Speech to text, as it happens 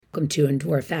Welcome to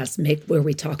Endorphasmic, where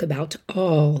we talk about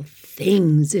all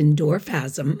things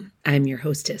endorphasm. I'm your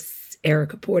hostess,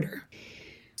 Erica Porter.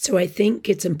 So I think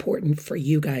it's important for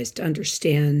you guys to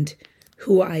understand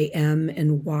who I am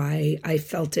and why I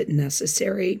felt it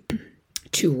necessary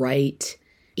to write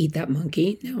Eat That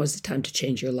Monkey, Now is the Time to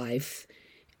Change Your Life,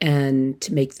 and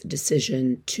to make the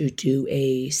decision to do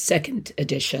a second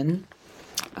edition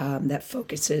that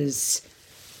focuses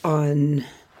on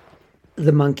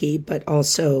the monkey, but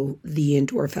also the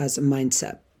endorphasm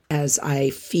mindset, as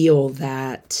I feel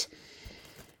that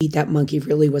Eat That Monkey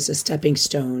really was a stepping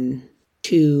stone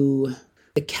to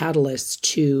the catalyst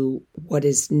to what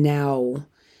is now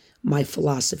my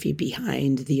philosophy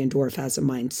behind the endorphasm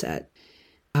mindset.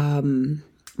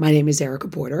 My name is Erica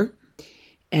Porter,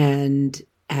 and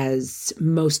as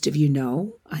most of you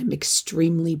know, I'm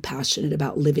extremely passionate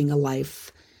about living a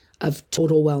life of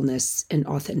total wellness and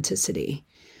authenticity.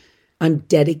 I'm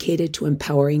dedicated to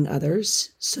empowering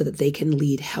others so that they can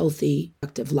lead healthy,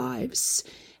 productive lives,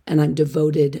 and I'm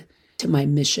devoted to my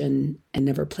mission and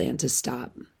never plan to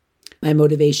stop. My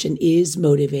motivation is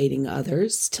motivating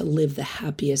others to live the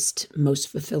happiest, most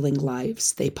fulfilling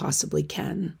lives they possibly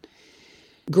can.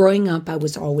 Growing up, I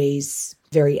was always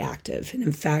very active, and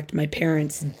in fact, my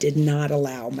parents did not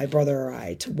allow my brother or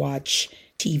I to watch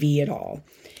TV at all.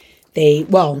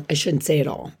 I shouldn't say at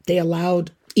all. They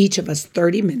allowed each of us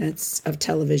 30 minutes of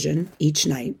television each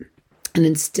night. And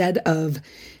instead of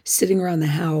sitting around the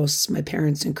house, my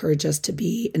parents encouraged us to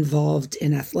be involved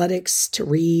in athletics, to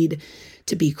read,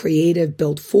 to be creative,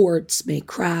 build forts, make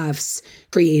crafts,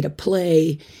 create a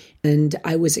play. And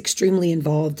I was extremely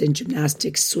involved in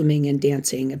gymnastics, swimming, and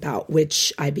dancing, about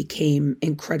which I became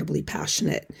incredibly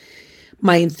passionate.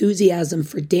 My enthusiasm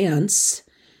for dance,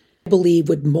 I believe,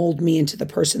 would mold me into the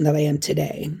person that I am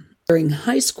today. During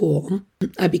high school,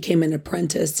 I became an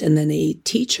apprentice and then a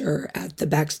teacher at the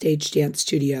Backstage Dance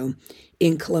Studio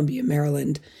in Columbia,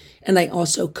 Maryland. And I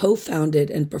also co-founded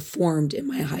and performed in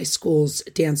my high school's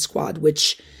dance squad,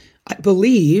 which I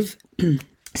believe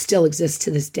still exists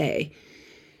to this day.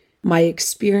 My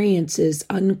experiences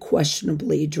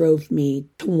unquestionably drove me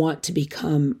to want to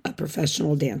become a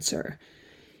professional dancer.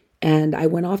 And I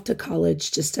went off to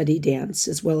college to study dance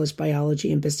as well as biology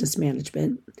and business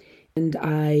management. And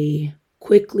I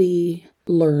quickly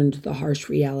learned the harsh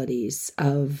realities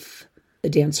of the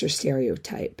dancer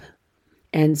stereotype.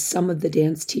 And some of the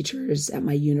dance teachers at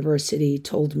my university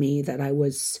told me that I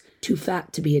was too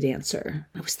fat to be a dancer.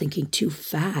 I was thinking, too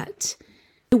fat?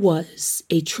 I was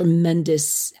a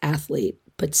tremendous athlete,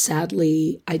 but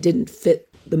sadly, I didn't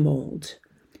fit the mold.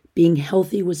 Being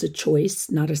healthy was a choice,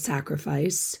 not a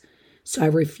sacrifice. So I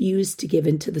refused to give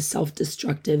in to the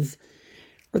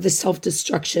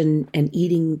self-destruction and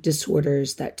eating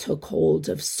disorders that took hold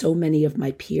of so many of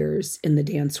my peers in the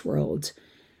dance world.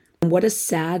 And what a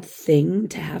sad thing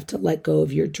to have to let go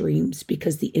of your dreams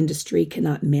because the industry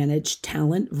cannot manage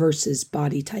talent versus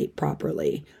body type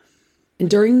properly. And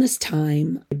during this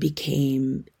time, I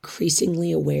became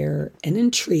increasingly aware and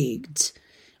intrigued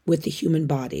with the human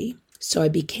body. So I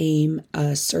became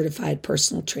a certified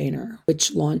personal trainer,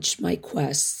 which launched my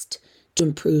quest to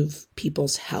improve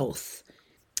people's health.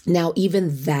 Now,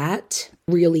 even that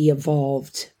really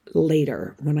evolved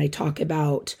later when I talk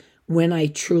about when I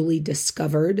truly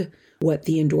discovered what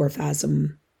the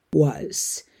endorphasm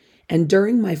was. And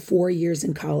during my 4 years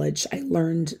in college, I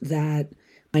learned that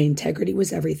my integrity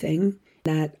was everything,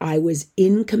 that I was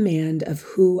in command of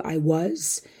who I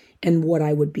was and what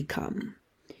I would become.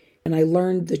 And I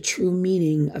learned the true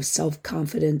meaning of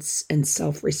self-confidence and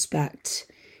self-respect.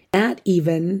 That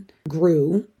even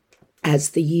grew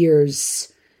as the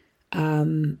years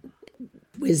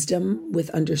wisdom, with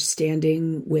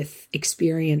understanding, with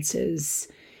experiences.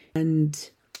 And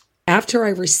after I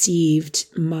received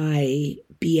my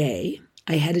BA,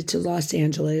 I headed to Los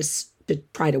Angeles to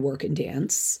try to work in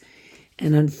dance.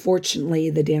 And unfortunately,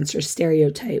 the dancer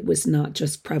stereotype was not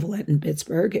just prevalent in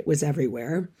Pittsburgh, it was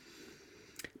everywhere.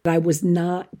 But I was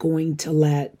not going to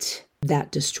let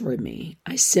that destroy me.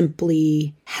 I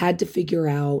simply had to figure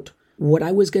out what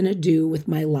I was going to do with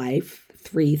my life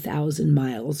 3,000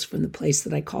 miles from the place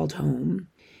that I called home.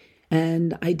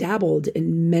 And I dabbled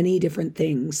in many different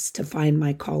things to find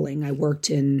my calling. I worked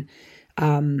in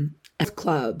a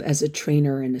club as a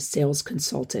trainer and a sales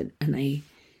consultant, and I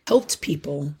helped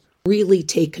people really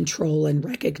take control and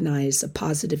recognize a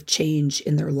positive change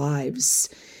in their lives.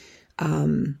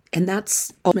 And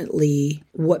that's ultimately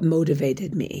what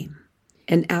motivated me.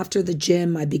 And after the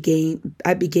gym, I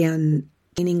began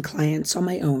gaining clients on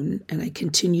my own, and I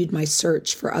continued my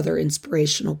search for other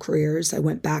inspirational careers. I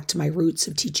went back to my roots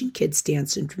of teaching kids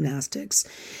dance and gymnastics.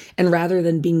 And rather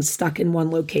than being stuck in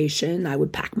one location, I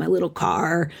would pack my little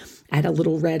car. I had a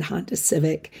little red Honda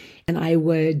Civic, and I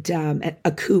would,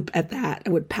 a coupe at that, I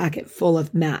would pack it full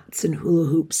of mats and hula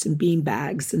hoops and bean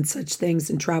bags and such things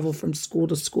and travel from school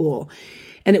to school.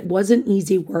 And it wasn't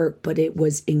easy work, but it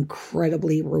was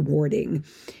incredibly rewarding.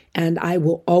 And I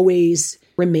will always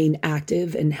remain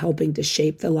active in helping to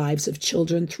shape the lives of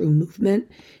children through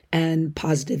movement and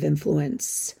positive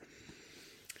influence.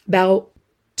 About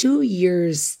 2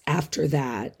 years after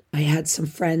that, I had some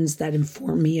friends that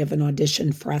informed me of an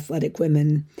audition for Athletic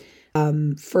Women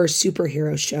for a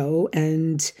superhero show.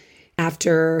 And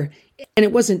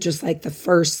it wasn't just like the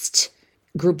first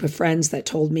group of friends that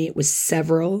told me, it was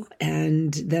several.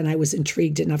 And then I was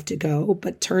intrigued enough to go.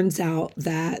 But turns out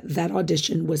that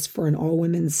audition was for an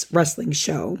all-women's wrestling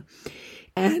show.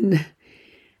 And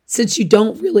since you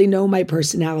don't really know my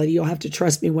personality, you'll have to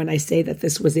trust me when I say that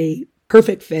this was a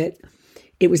perfect fit.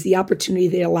 It was the opportunity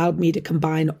that allowed me to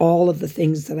combine all of the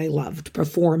things that I loved: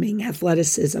 performing,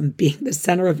 athleticism, being the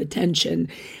center of attention.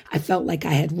 I felt like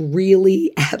I had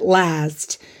really, at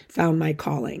last, found my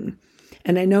calling.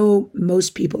 And I know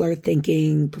most people are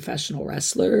thinking, professional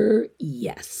wrestler?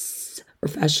 Yes,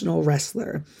 professional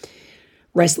wrestler.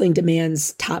 Wrestling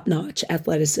demands top-notch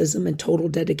athleticism and total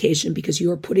dedication because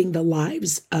you are putting the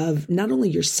lives of not only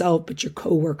yourself, but your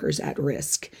coworkers at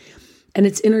risk. And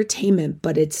it's entertainment,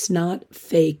 but it's not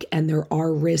fake, and there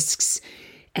are risks.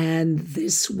 And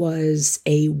this was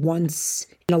a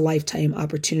once-in-a-lifetime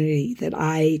opportunity that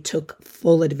I took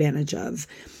full advantage of.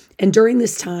 And during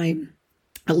this time,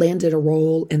 I landed a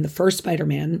role in the first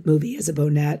Spider-Man movie as a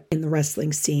Bonette in the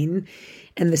wrestling scene.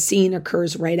 And the scene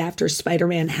occurs right after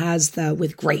Spider-Man has the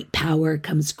 "with great power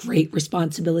comes great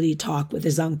responsibility" talk with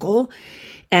his uncle.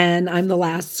 And I'm the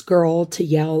last girl to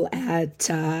yell at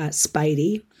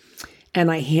Spidey. And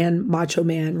I hand Macho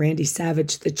Man Randy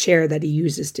Savage the chair that he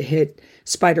uses to hit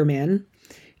Spider-Man.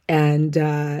 And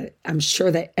I'm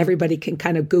sure that everybody can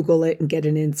kind of Google it and get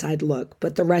an inside look.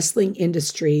 But the wrestling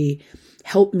industry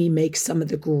helped me make some of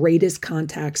the greatest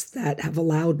contacts that have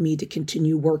allowed me to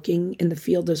continue working in the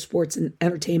field of sports and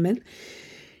entertainment.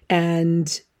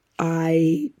 And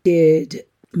I did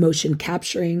motion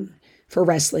capturing for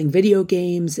wrestling video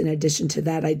games. In addition to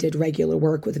that, I did regular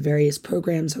work with various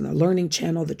programs on the Learning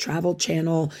Channel, the Travel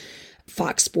Channel,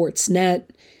 Fox Sports Net.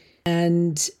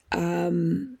 And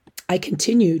I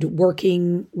continued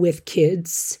working with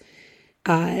kids,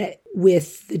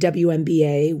 with the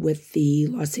WNBA, with the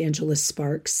Los Angeles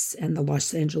Sparks and the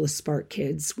Los Angeles Spark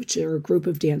Kids, which are a group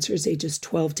of dancers ages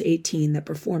 12 to 18 that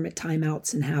perform at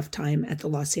timeouts and halftime at the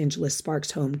Los Angeles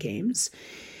Sparks home games.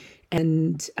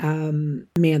 And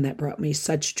man, that brought me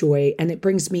such joy. And it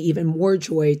brings me even more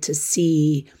joy to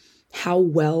see how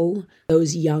well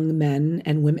those young men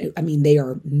and women, I mean, they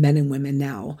are men and women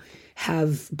now,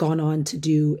 have gone on to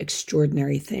do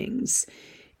extraordinary things.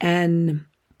 And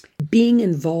being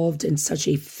involved in such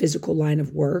a physical line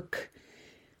of work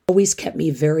always kept me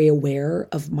very aware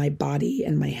of my body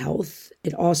and my health.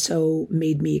 It also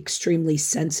made me extremely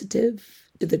sensitive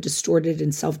to the distorted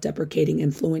and self-deprecating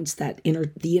influence that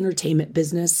the entertainment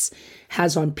business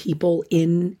has on people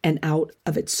in and out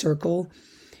of its circle.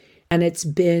 And it's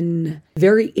been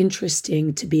very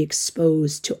interesting to be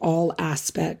exposed to all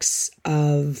aspects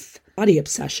of body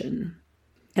obsession.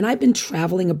 And I've been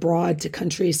traveling abroad to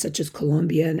countries such as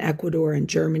Colombia and Ecuador and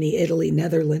Germany, Italy,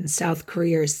 Netherlands, South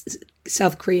Korea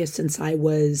since I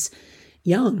was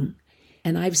young.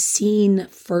 And I've seen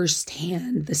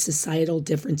firsthand the societal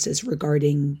differences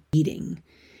regarding eating.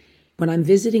 When I'm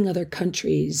visiting other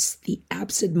countries, the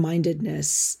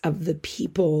absent-mindedness of the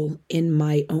people in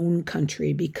my own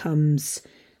country becomes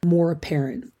more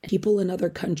apparent. People in other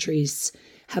countries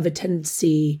have a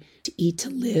tendency to eat to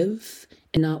live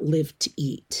and not live to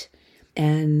eat.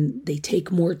 And they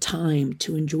take more time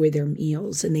to enjoy their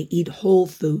meals, and they eat whole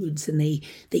foods, and they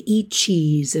eat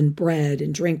cheese and bread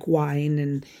and drink wine.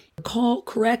 And recall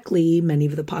correctly, many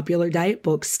of the popular diet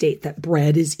books state that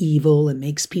bread is evil and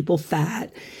makes people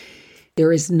fat.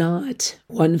 There is not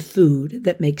one food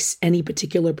that makes any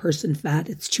particular person fat.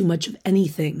 It's too much of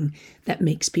anything that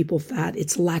makes people fat.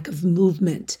 It's lack of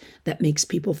movement that makes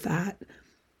people fat.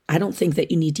 I don't think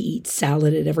that you need to eat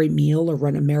salad at every meal or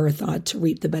run a marathon to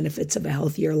reap the benefits of a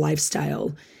healthier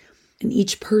lifestyle. And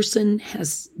each person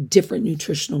has different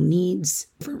nutritional needs,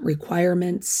 different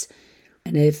requirements.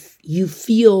 And if you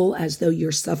feel as though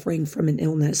you're suffering from an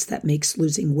illness that makes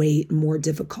losing weight more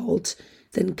difficult,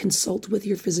 then consult with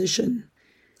your physician.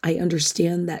 I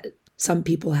understand that Some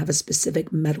people have a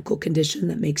specific medical condition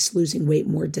that makes losing weight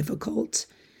more difficult.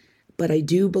 But I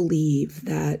do believe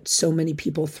that so many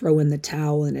people throw in the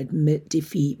towel and admit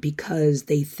defeat because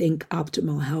they think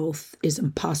optimal health is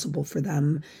impossible for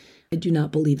them. I do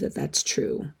not believe that that's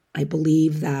true. I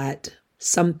believe that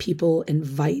some people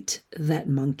invite that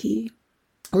monkey,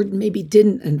 or maybe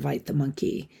didn't invite the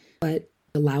monkey, but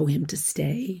allow him to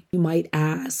stay. You might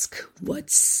ask,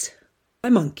 what's my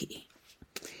monkey?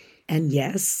 And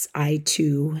yes, I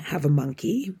too have a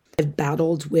monkey. I've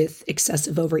battled with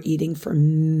excessive overeating for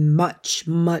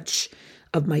much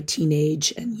of my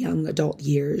teenage and young adult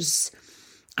years.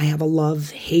 I have a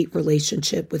love-hate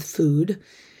relationship with food.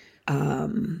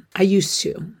 I used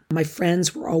to. My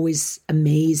friends were always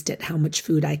amazed at how much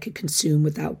food I could consume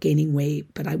without gaining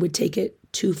weight, but I would take it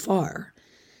too far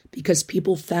because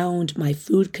people found my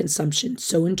food consumption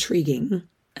so intriguing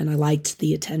and I liked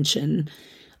the attention.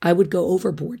 I would go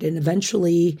overboard and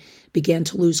eventually began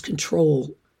to lose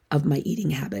control of my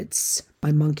eating habits.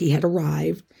 My monkey had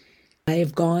arrived. I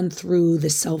have gone through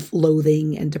the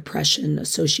self-loathing and depression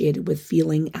associated with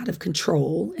feeling out of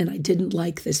control, and I didn't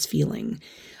like this feeling.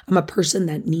 I'm a person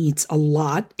that needs a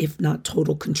lot, if not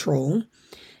total control.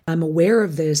 I'm aware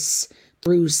of this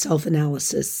through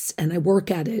self-analysis, and I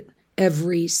work at it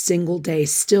every single day,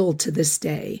 still to this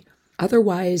day.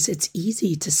 Otherwise, it's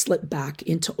easy to slip back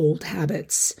into old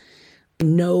habits. I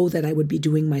know that I would be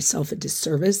doing myself a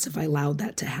disservice if I allowed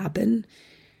that to happen.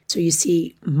 So you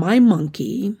see, my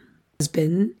monkey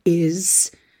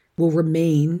will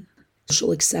remain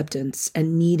social acceptance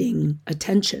and needing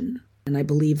attention. And I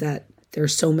believe that there are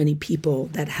so many people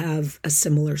that have a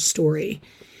similar story.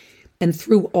 And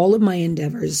through all of my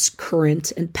endeavors,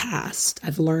 current and past,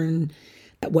 I've learned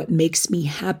that what makes me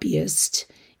happiest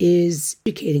is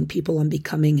educating people on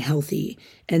becoming healthy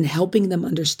and helping them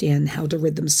understand how to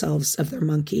rid themselves of their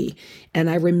monkey.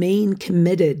 And I remain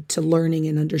committed to learning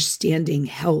and understanding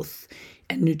health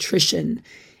and nutrition.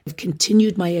 I've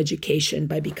continued my education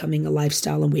by becoming a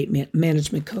lifestyle and weight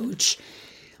management coach.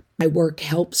 My work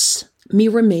helps me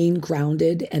remain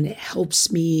grounded and it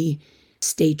helps me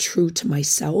stay true to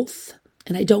myself.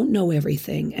 And I don't know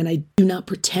everything and I do not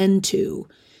pretend to,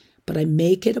 but I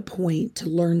make it a point to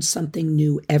learn something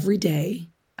new every day.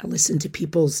 I listen to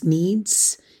people's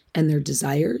needs and their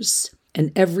desires.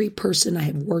 And every person I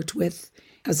have worked with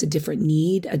has a different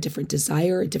need, a different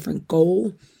desire, a different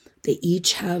goal. They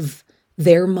each have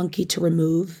their monkey to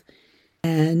remove.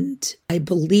 And I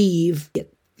believe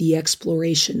the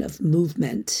exploration of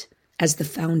movement as the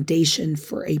foundation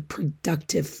for a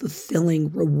productive,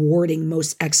 fulfilling, rewarding,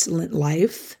 most excellent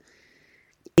life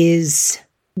is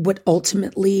what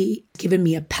ultimately given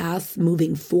me a path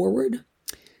moving forward.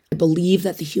 I believe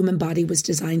that the human body was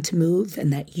designed to move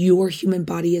and that your human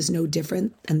body is no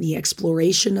different. And the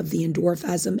exploration of the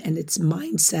endophasm and its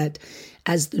mindset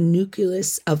as the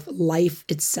nucleus of life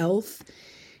itself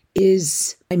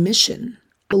is my mission.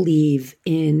 I believe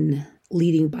in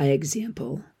leading by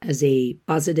example as a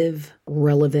positive,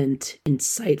 relevant,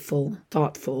 insightful,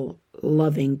 thoughtful,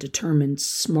 loving, determined,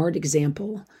 smart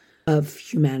example of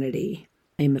humanity.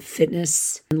 I am a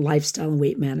fitness and lifestyle and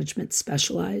weight management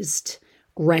specialized,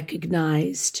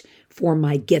 recognized for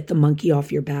my get the monkey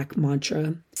off your back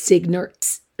mantra, signature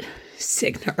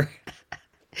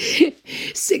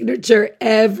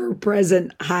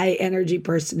ever-present high energy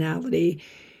personality,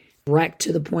 direct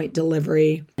to the point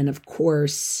delivery, and of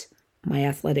course, my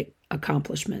athletic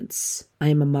accomplishments. I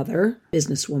am a mother,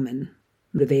 businesswoman,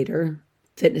 motivator,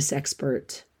 fitness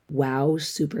expert, wow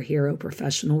superhero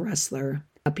professional wrestler,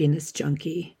 happiness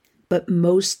junkie. But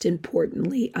most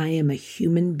importantly, I am a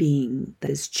human being that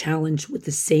is challenged with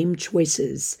the same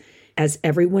choices as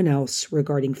everyone else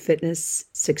regarding fitness,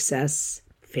 success,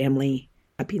 family,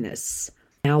 happiness.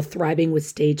 Now thriving with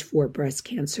stage 4 breast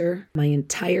cancer, my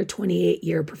entire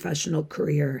 28-year professional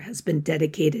career has been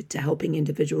dedicated to helping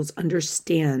individuals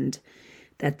understand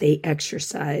that they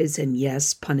exercise, and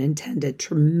yes, pun intended,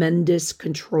 tremendous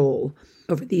control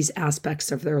over these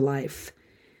aspects of their life.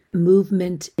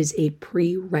 Movement is a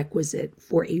prerequisite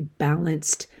for a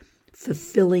balanced,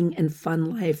 fulfilling, and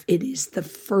fun life. It is the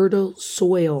fertile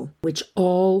soil which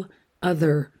all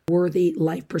other worthy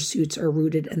life pursuits are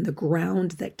rooted and the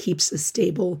ground that keeps us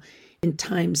stable in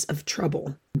times of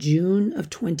trouble. June of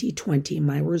 2020,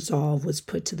 my resolve was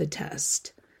put to the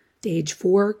test. Stage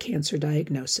 4 cancer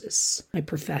diagnosis. My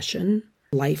profession,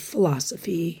 life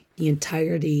philosophy, the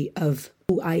entirety of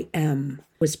who I am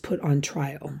was put on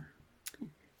trial.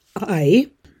 I,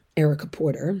 Erica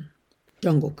Porter,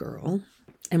 Jungle Girl,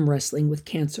 am wrestling with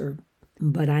cancer,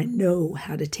 but I know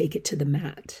how to take it to the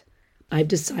mat. I've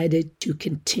decided to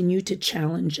continue to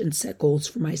challenge and set goals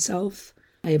for myself,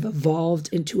 I have evolved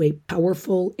into a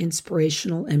powerful,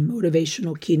 inspirational, and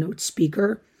motivational keynote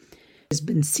speaker. Has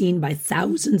been seen by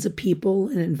thousands of people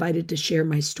and invited to share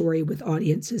my story with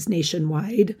audiences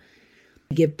nationwide.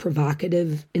 I give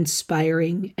provocative,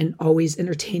 inspiring, and always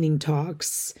entertaining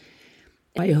talks.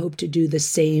 I hope to do the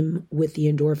same with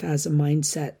the Endorphasm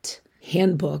Mindset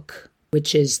Handbook,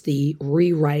 which is the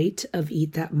rewrite of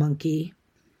Eat That Monkey,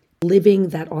 living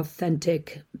that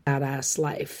authentic, badass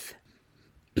life.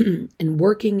 And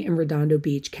working in Redondo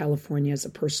Beach, California as a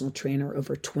personal trainer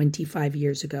over 25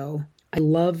 years ago, I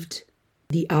loved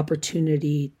the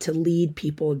opportunity to lead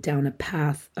people down a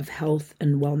path of health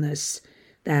and wellness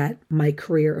that my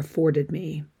career afforded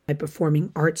me. My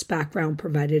performing arts background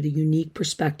provided a unique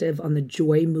perspective on the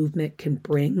joy movement can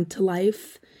bring to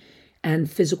life,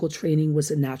 and physical training was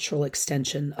a natural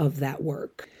extension of that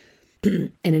work.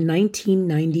 And in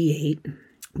 1998,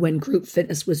 when group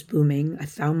fitness was booming, I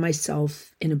found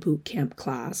myself in a boot camp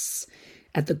class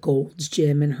at the Gold's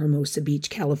Gym in Hermosa Beach,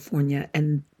 California,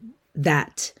 and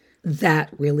that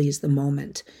really is the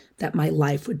moment that my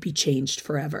life would be changed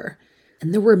forever.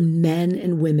 And there were men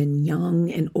and women, young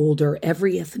and older,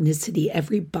 every ethnicity,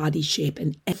 every body shape,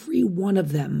 and every one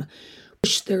of them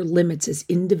pushed their limits as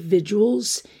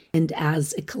individuals and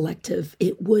as a collective.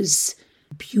 It was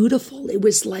beautiful. It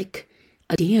was like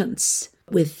a dance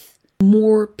with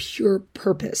more pure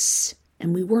purpose.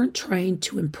 And we weren't trying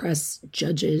to impress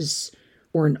judges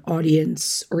or an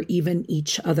audience or even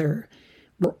each other.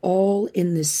 We're all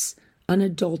in this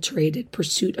unadulterated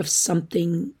pursuit of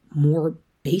something more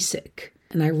basic.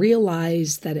 And I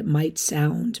realize that it might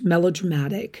sound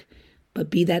melodramatic,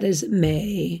 but be that as it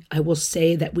may, I will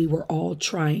say that we were all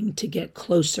trying to get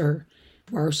closer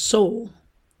to our soul,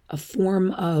 a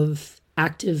form of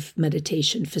active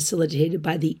meditation facilitated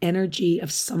by the energy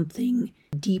of something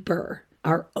deeper,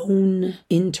 our own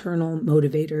internal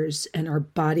motivators and our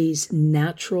body's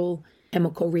natural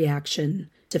chemical reaction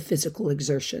to physical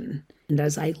exertion. And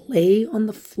as I lay on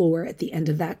the floor at the end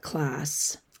of that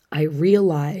class, I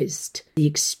realized the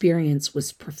experience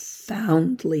was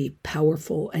profoundly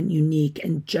powerful and unique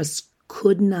and just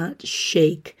could not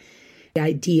shake the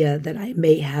idea that I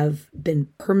may have been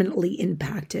permanently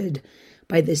impacted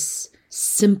by this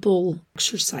simple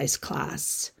exercise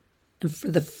class. And for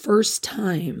the first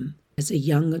time as a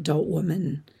young adult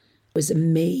woman, I was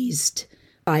amazed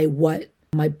by what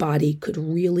my body could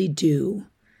really do,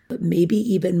 but maybe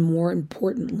even more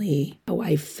importantly, how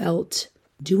I felt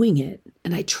doing it.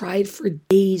 And I tried for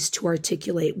days to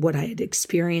articulate what I had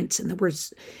experienced, and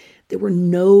there were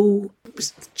no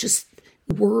just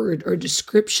word or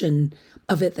description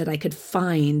of it that I could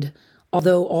find,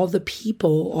 although all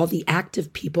the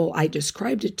active people I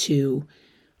described it to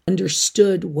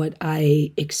understood what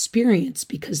I experienced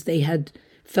because they had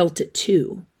felt it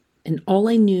too. And all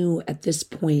I knew at this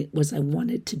point was I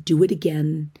wanted to do it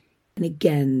again and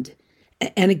again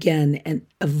and again and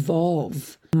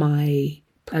evolve my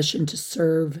passion to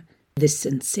serve this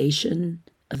sensation,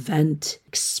 event,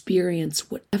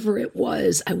 experience, whatever it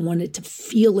was. I wanted to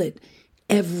feel it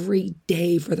every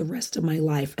day for the rest of my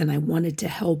life, and I wanted to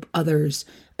help others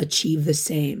achieve the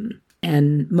same.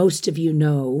 And most of you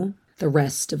know the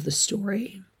rest of the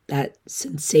story. That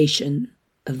sensation,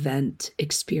 event,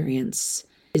 experience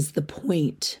is the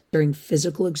point during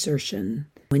physical exertion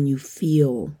when you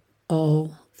feel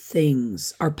all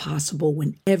things are possible,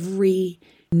 when every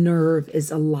nerve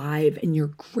is alive and your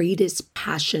greatest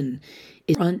passion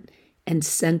is front and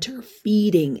center,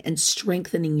 feeding and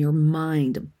strengthening your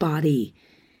mind, body,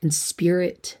 and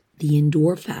spirit. The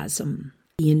endorphasm,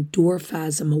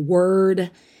 a word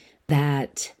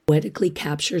that poetically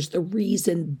captures the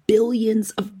reason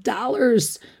billions of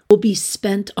dollars will be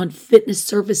spent on fitness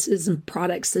services and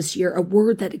products this year, a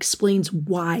word that explains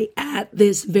why at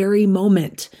this very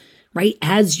moment, right,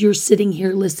 as you're sitting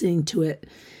here listening to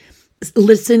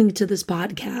this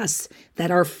podcast,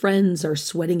 that our friends are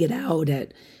sweating it out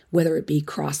at whether it be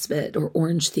CrossFit or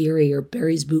Orange Theory or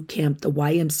Barry's Boot Camp, the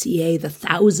YMCA, the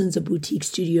thousands of boutique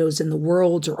studios in the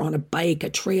world, or on a bike, a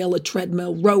trail, a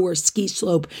treadmill, rower, ski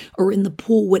slope, or in the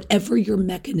pool, whatever your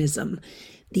mechanism,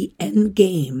 the end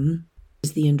game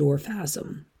is the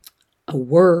endorphasm, a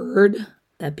word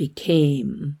that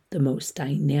became the most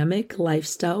dynamic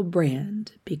lifestyle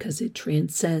brand because it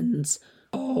transcends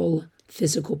all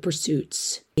physical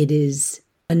pursuits. It is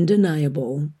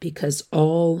undeniable because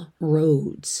all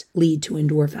roads lead to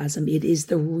endorphasm. It is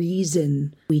the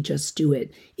reason we just do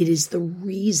it. It is the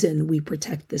reason we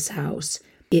protect this house.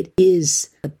 It is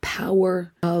the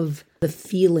power of the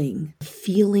feeling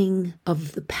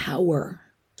of the power.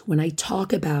 When I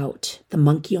talk about the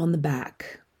monkey on the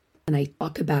back, and I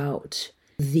talk about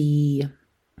the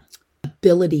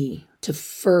ability to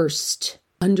first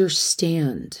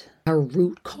understand our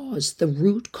root cause, the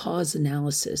root cause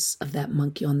analysis of that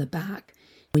monkey on the back.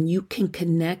 When you can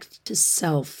connect to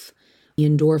self, the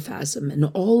endorphasm, and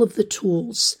all of the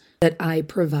tools that I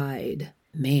provide,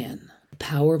 man, the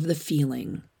power of the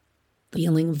feeling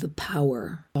of the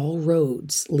power, all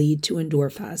roads lead to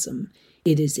endorphasm.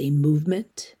 It is a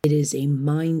movement. It is a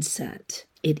mindset.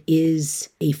 It is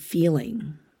a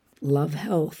feeling. Love,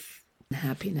 health, and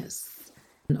happiness,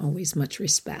 and always much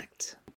respect.